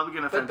wrong, and I'm probably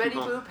going to offend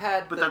people. But Betty Boop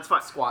had that's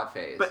fine. Squat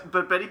face.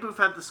 But Betty Boop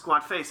had the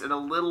squat face and a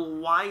little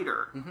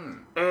wider.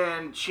 Mm-hmm.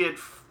 And she had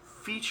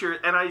featured,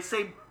 and I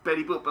say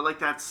Betty Boop, but like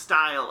that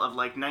style of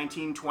like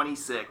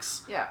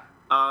 1926. Yeah.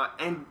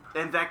 And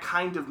that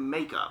kind of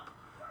makeup.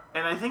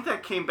 And I think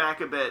that came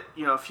back a bit,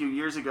 you know, a few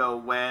years ago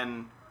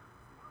when,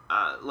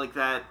 like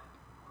that,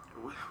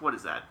 what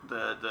is that?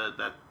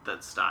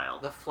 That style.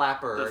 The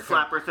flapper. The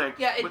flapper thing.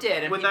 Yeah, it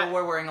did, and people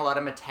were wearing a lot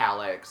of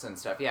metallics and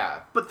stuff.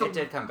 Yeah, but it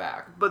did come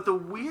back. But the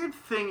weird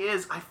thing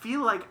is, I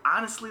feel like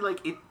honestly,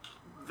 like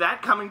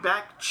that coming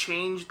back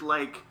changed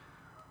like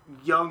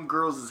young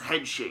girls'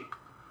 head shape.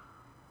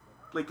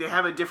 Like they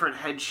have a different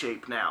head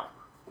shape now,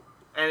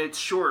 and it's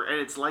short, and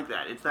it's like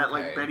that. It's that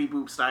like Betty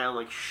Boop style,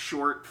 like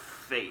short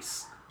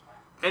face.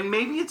 And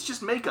maybe it's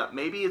just makeup.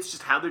 Maybe it's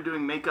just how they're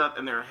doing makeup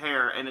and their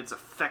hair, and it's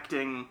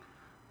affecting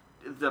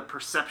the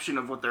perception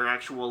of what their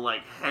actual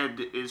like head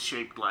is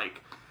shaped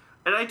like.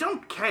 And I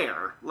don't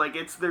care. Like,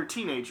 they're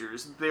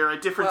teenagers. They're a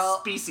different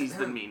species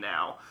than me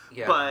now.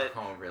 Yeah. But,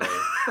 oh, really?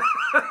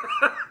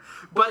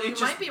 But you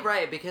might be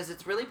right, because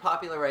it's really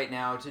popular right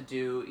now to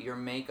do your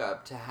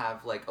makeup to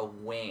have like a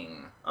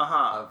wing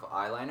of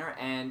eyeliner.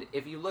 And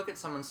if you look at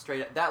someone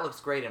straight up, that looks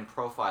great in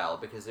profile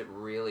because it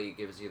really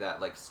gives you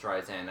that like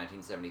Streisand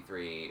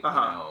 1973 you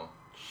know,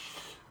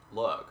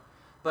 look.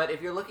 But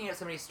if you're looking at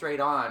somebody straight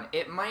on,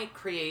 it might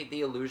create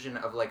the illusion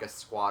of like a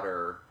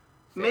squatter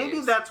face. Maybe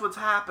that's what's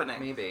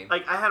happening. Maybe.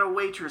 Like, I had a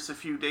waitress a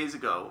few days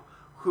ago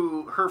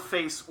who, her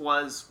face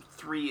was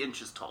 3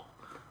 inches tall.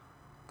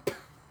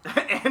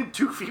 And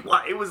 2 feet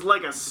wide. It was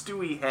like a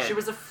Stewie head. She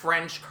was a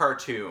French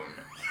cartoon.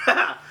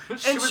 Yeah.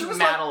 She was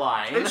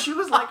Madeline. And she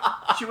was like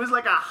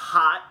a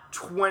hot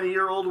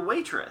 20-year-old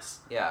waitress.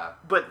 Yeah.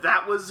 But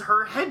that was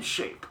her head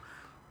shape.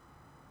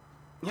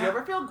 Do you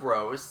ever feel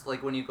gross,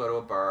 like, when you go to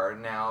a bar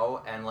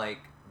now and, like,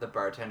 the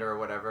bartender or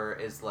whatever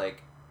is,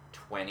 like,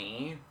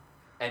 20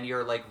 and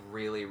you're, like,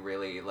 really,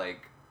 really,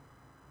 like,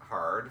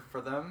 hard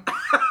for them?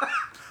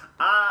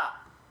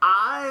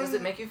 Does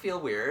it make you feel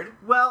weird?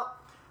 Well,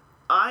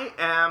 I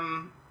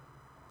am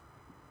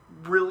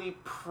really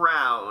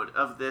proud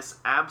of this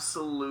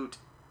absolute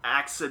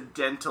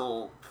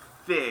accidental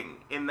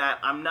thing in that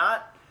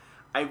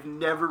I've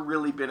never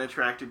really been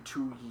attracted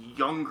to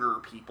younger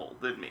people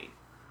than me.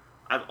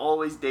 I've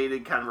always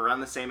dated kind of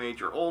around the same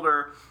age or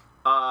older,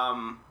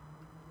 and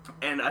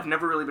I've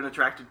never really been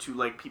attracted to,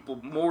 like, people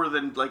more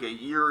than, like, a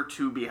year or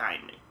two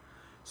behind me.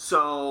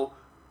 So,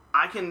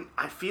 I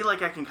feel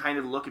like I can kind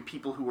of look at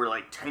people who are,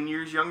 like, 10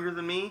 years younger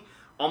than me,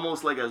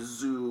 almost like a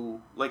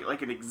zoo,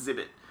 like an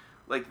exhibit.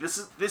 Like, this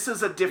is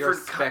a You're a different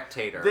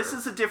spectator. this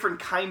is a different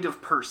kind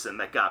of person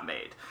that got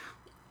made.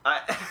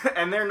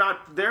 And they're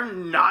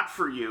not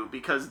for you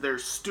because they're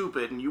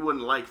stupid and you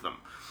wouldn't like them.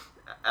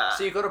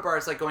 So you go to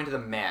bars like going to the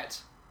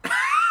Met.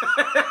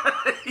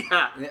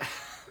 Yeah.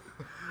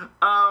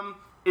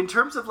 In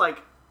terms of,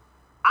 like,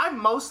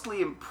 I'm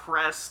mostly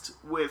impressed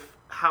with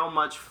how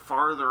much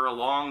farther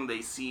along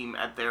they seem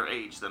at their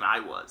age than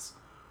I was.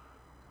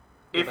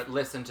 Yeah, but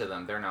listen to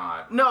them. They're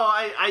not. No,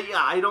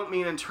 I don't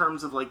mean in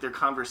terms of, like, their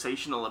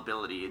conversational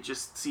ability. It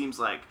just seems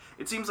like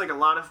a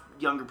lot of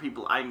younger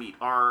people I meet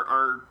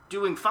are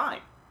doing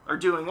fine, are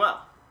doing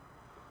well.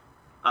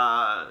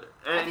 I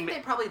think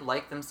they probably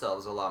like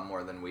themselves a lot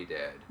more than we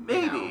did.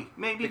 Maybe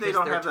because they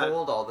don't have they're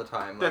told all the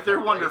time that like, they're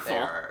how great wonderful. they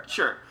are.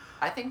 Sure,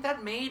 I think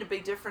that made a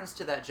big difference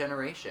to that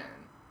generation.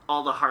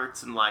 all the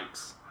hearts and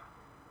likes.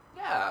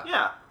 Yeah.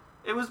 Yeah,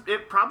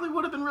 it probably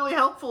would have been really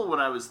helpful when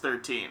I was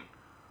 13.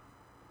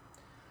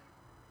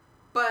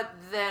 But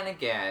then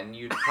again,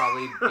 you'd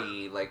probably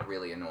be like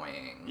really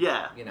annoying.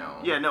 Yeah. You know.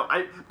 Yeah, no,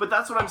 but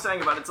that's what I'm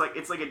saying about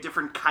it's like a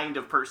different kind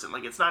of person.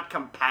 Like, it's not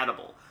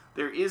compatible.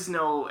 There is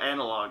no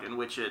analog in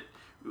which you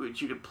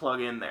could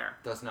plug in there.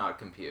 Does not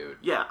compute.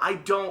 Yeah, I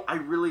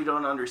really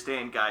don't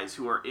understand guys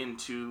who are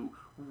into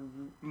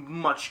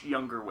much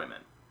younger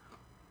women.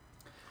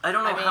 I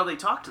don't know how they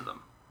talk to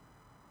them.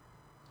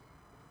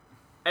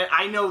 And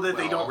I know that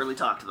they don't really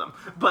talk to them,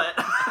 but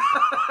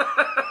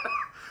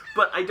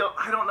but I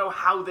don't know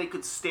how they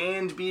could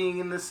stand being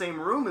in the same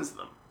room as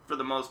them for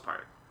the most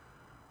part.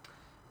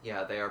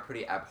 Yeah, they are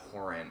pretty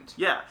abhorrent.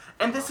 Yeah,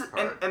 and this is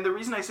and the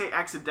reason I say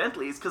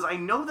accidentally is because I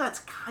know that's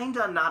kind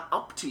of not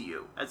up to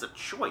you as a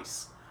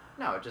choice.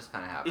 No, it just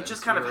kind of happens. It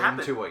just kind of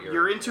happens.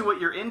 You're into what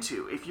you're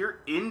into. If you're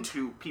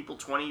into people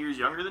 20 years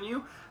younger than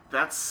you,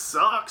 that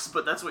sucks,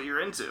 but that's what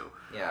you're into.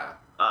 Yeah.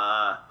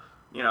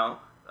 You know,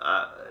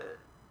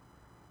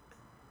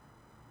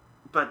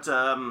 but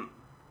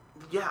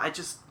yeah, I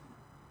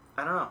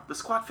don't know. The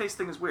squat face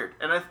thing is weird,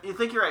 and I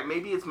think you're right.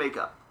 Maybe it's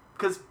makeup,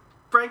 because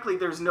frankly,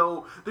 there's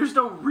no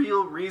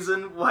real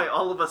reason why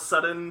all of a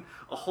sudden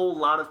a whole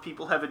lot of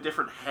people have a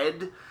different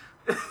head.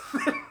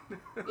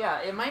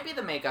 Yeah, it might be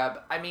the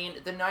makeup. I mean,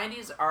 the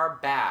 90s are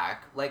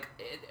back. Like,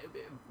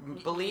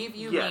 believe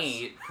you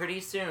me,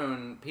 pretty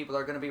soon people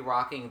are going to be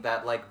rocking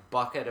that, like,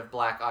 bucket of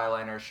black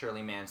eyeliner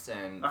Shirley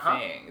Manson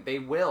thing. They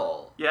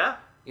will. Yeah.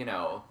 You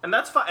know. And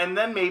that's fine. And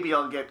then maybe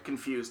I'll get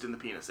confused in the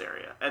penis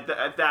area.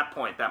 At that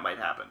point, that might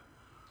happen.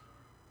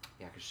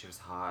 Yeah, because she was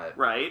hot.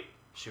 Right?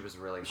 She was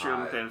really hot.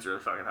 Shirley MacLaine's really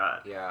fucking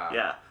hot. Yeah.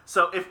 Yeah.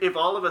 So if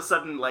all of a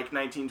sudden, like,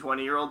 19,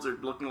 20-year-olds are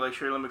looking like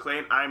Shirley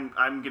MacLaine,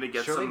 I'm gonna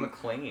get Shirley some...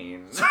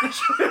 MacLaine.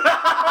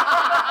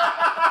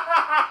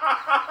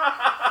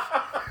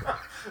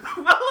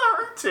 Well,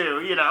 her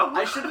too, you know.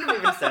 I shouldn't have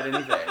even said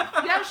anything.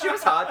 Yeah, she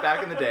was hot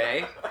back in the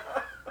day.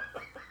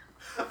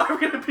 I'm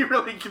gonna be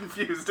really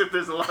confused if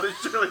there's a lot of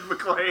Shirley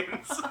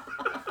MacLaines.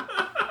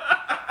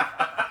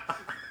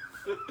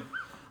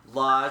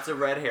 Lots of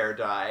red hair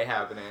dye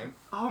happening.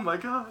 Oh my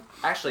god.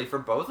 Actually, for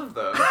both of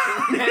them.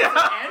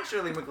 Yeah. And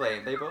Shirley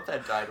MacLaine. They both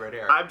had dyed red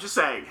hair. I'm just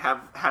saying,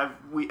 have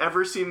we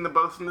ever seen them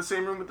both in the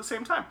same room at the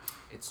same time?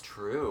 It's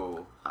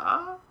true.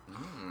 No.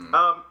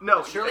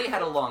 But Shirley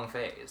had a long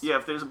face. Yeah,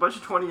 if there's a bunch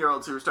of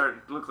 20-year-olds who are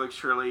starting to look like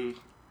Shirley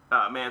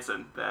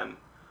Manson, then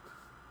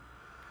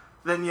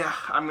yeah,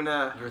 I'm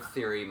gonna... Your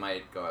theory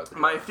might go out the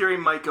door. My theory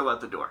might go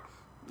out the door.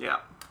 Yeah.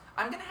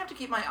 I'm going to have to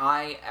keep my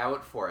eye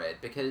out for it,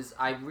 because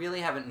I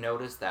really haven't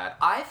noticed that.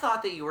 I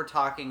thought that you were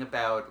talking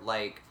about,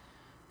 like,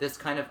 this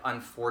kind of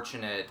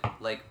unfortunate,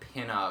 like,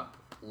 pin-up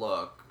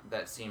look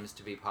that seems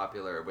to be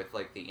popular with,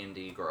 like, the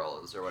indie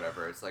girls or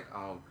whatever. It's like,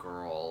 oh,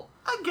 girl.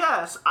 I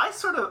guess. I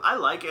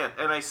like it,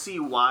 and I see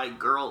why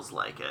girls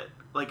like it.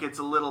 Like, it's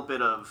a little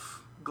bit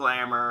of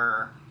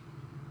glamour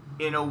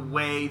in a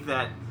way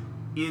that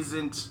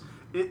isn't...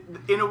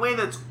 in a way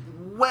that's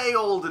way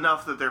old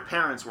enough that their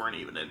parents weren't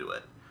even into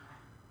it.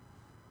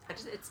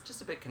 It's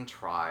just a bit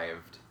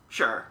contrived.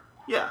 Sure.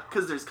 Yeah,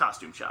 because there's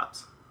costume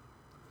shops.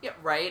 Yeah,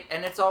 right?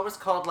 And it's always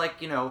called, like,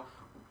 you know,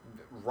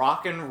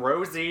 Rockin'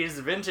 Rosie's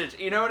Vintage.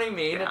 You know what I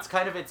mean? Yeah. It's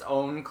kind of its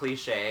own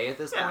cliche at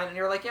this Yeah. point. And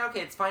you're like, yeah,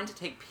 okay, it's fine to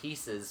take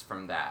pieces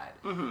from that.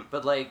 Mm-hmm.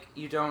 But, like,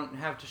 you don't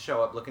have to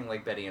show up looking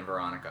like Betty and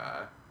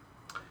Veronica.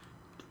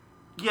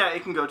 Yeah,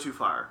 it can go too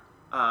far.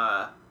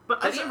 But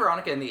Betty and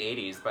Veronica in the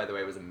 80s, by the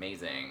way, was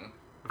amazing.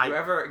 If you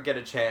ever get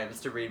a chance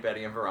to read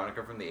Betty and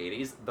Veronica from the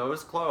 80s,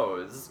 those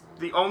clothes...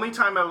 The only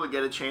time I will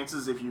get a chance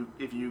is if you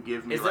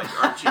give me, like,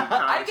 Archie I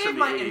comics gave from the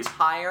my 80s.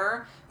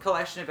 entire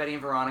collection of Betty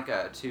and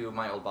Veronica to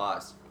my old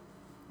boss.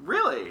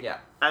 Really? Yeah.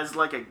 As,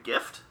 like, a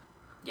gift?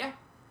 Yeah.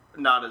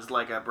 Not as,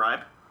 like, a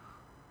bribe?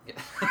 Yeah.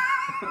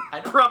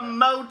 I don't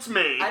Promote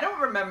me! I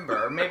don't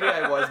remember. Maybe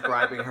I was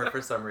bribing her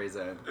for some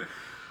reason.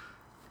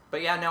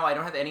 But yeah, no, I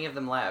don't have any of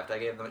them left. I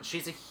gave them...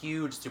 She's a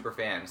huge super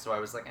fan, so I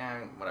was like,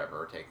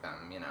 whatever, take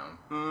them, you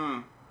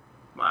know.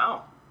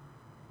 Wow.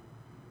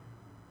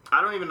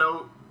 I don't even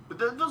know...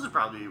 Those would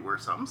probably be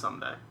worth something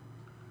someday.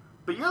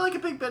 But you're like a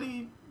big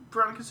Betty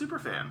Veronica super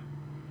fan.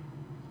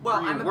 Well,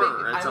 Or you I'm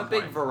were at a some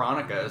big point.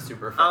 Veronica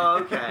super fan. Oh,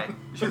 okay.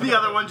 The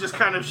other one just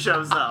kind of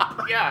shows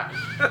up. Yeah.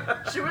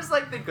 She was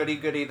like the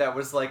goody-goody that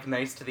was like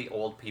nice to the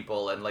old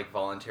people and like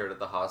volunteered at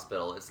the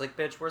hospital. It's like,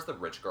 bitch, where's the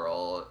rich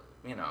girl?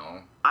 You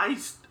know. I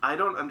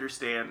don't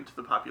understand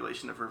the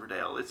population of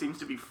Riverdale. It seems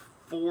to be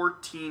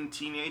 14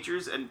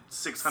 teenagers and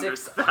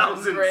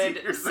 600,000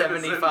 senior citizens.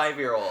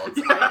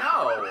 675-year-olds. I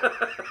know.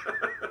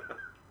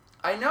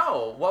 I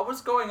know. What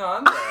was going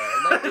on there?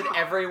 Like, did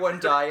everyone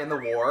die in the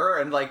war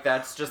and like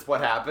that's just what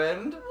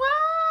happened?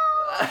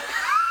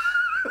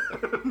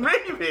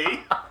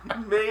 Maybe.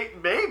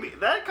 Maybe.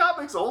 That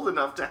comic's old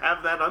enough to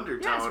have that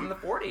undertone. Yeah, it's from the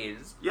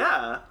 40s.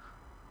 Yeah.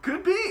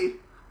 Could be.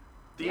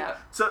 Yeah.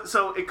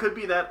 So it could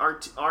be that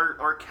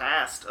our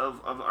cast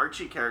of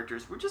Archie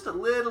characters were just a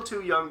little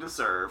too young to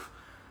serve.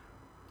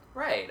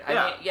 Right.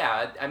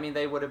 I mean,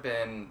 they would have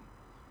been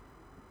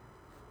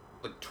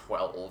like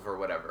 12 or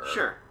whatever.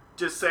 Sure.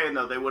 Just saying,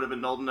 though, they would have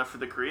been old enough for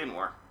the Korean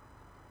War.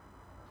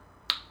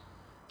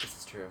 This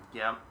is true.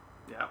 Yeah.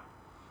 Yeah.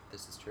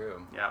 This is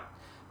true. Yeah.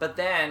 But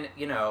then,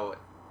 you know,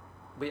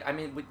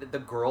 the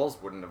girls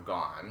wouldn't have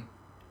gone.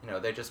 You know,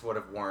 they just would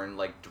have worn,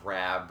 like,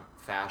 drab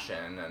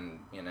fashion and,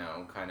 you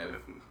know, kind of...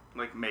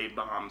 Like made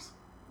bombs.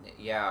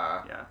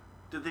 Yeah. Yeah.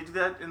 Did they do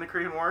that in the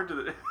Korean War?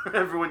 Did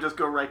everyone just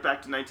go right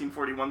back to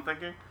 1941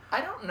 thinking?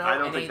 I don't know. I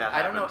don't think that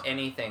I don't know happened.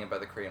 anything about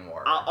the Korean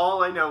War.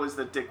 All I know is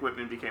that Dick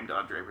Whitman became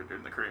Don Draper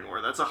during the Korean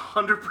War. That's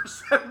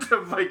 100%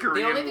 of my the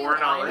Korean only thing War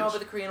that I knowledge. know about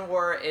the Korean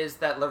War is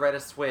that Loretta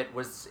Swit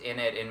was in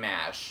it in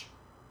MASH.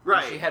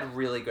 Right. And she had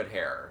really good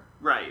hair.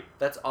 Right.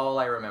 That's all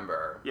I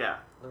remember. Yeah.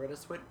 Loretta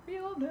Swit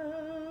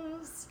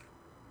realness.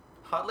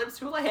 Hot Lips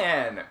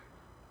Houlihan.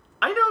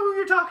 I know who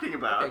you're talking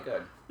about. Okay,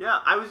 good. Yeah,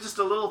 I was just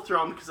a little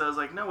thrown because I was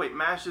like, no, wait,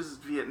 MASH is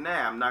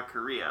Vietnam, not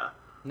Korea.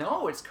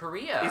 No, it's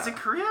Korea. Is it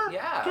Korea?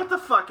 Yeah. Get the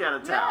fuck out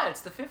of town. Yeah,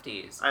 it's the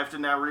 50s. I have to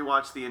now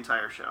rewatch the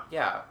entire show.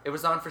 Yeah, it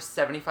was on for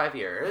 75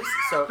 years,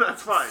 so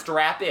That's fine.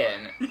 strap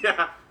in.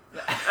 Yeah.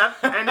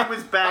 And it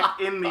was back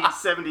in the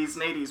 70s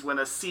and 80s when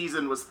a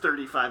season was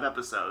 35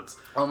 episodes.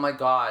 Oh my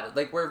god,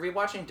 like we're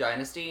rewatching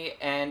Dynasty,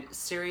 and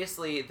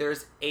seriously,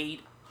 there's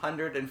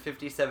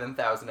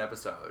 857,000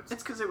 episodes.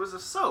 It's because it was a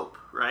soap,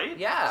 right?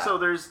 Yeah. So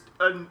there's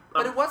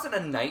But it wasn't a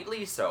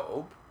nightly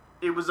soap.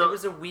 It was It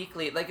was a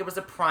weekly, like it was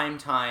a prime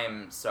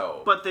time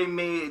soap. But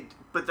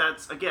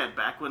that's, again,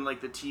 back when,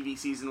 like, the TV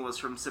season was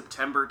from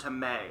September to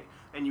May,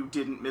 and you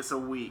didn't miss a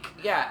week.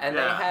 Yeah, and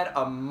Yeah. they had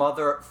a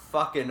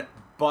motherfucking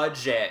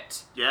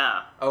budget,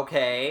 Yeah.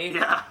 okay?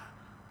 Yeah.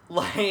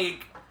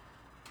 Like,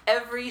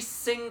 every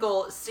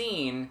single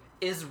scene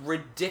is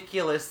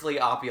ridiculously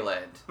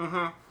opulent.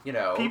 Mm-hmm. You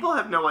know? People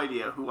have no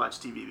idea who watch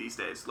TV these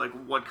days, like,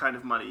 what kind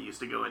of money used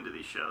to go into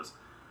these shows.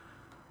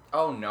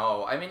 Oh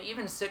no, I mean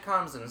even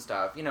sitcoms and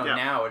stuff, you know, Yeah.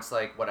 now it's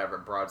like, whatever,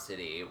 Broad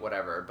City,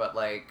 whatever, but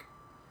like,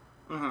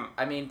 Mm-hmm.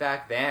 I mean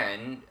back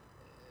then,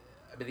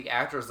 I mean the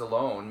actors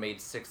alone made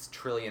 $6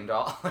 trillion.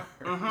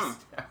 Mm-hmm.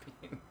 I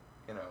mean,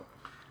 you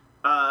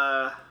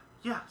know.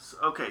 Yes,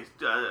 okay,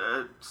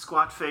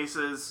 Squat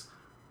Faces,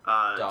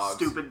 Dogs.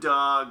 Stupid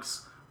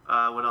Dogs,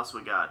 what else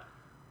we got?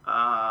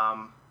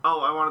 I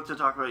wanted to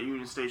talk about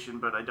Union Station,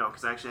 but I don't,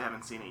 because I actually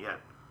haven't seen it yet.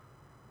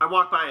 I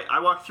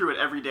walk through it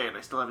every day, and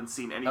I still haven't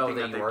seen anything Oh,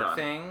 the that they've York done.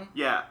 thing?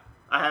 Yeah,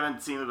 I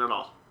haven't seen it at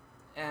all.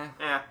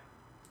 Eh.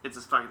 It's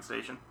a fucking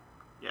station.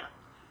 Yeah.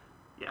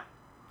 Yeah.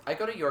 I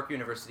go to York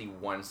University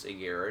once a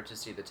year to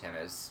see the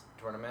tennis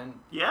tournament,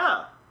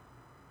 Yeah.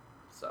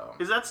 so.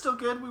 Is that still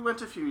good? We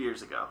went a few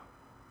years ago.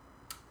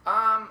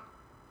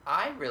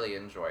 I really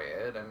enjoy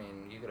it. I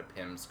mean, you go to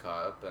Pim's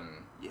Cup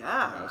and,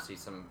 Yeah. you know, see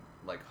some,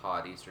 like,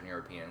 hot Eastern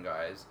European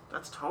guys.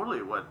 That's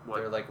totally what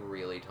They're, like,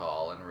 really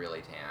tall and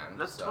really tan.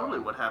 that's so. totally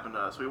what happened to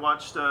us. We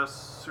watched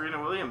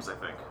Serena Williams, I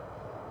think.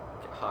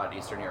 Hot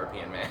Eastern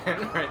European man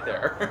right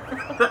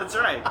there. That's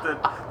right.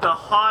 The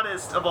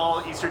hottest of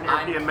all Eastern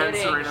European I'm men,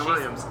 kidding. Serena She's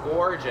Williams.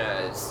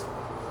 gorgeous.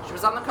 She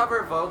was on the cover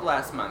of Vogue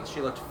last month. She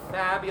looked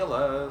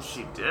fabulous.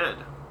 She did.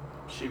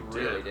 She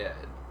really did.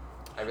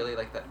 I really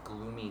like that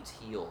gloomy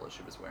teal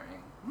she was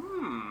wearing.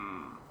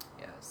 Hmm.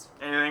 Yes.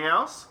 Anything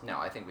else? No,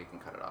 I think we can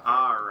cut it off.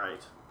 All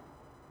right.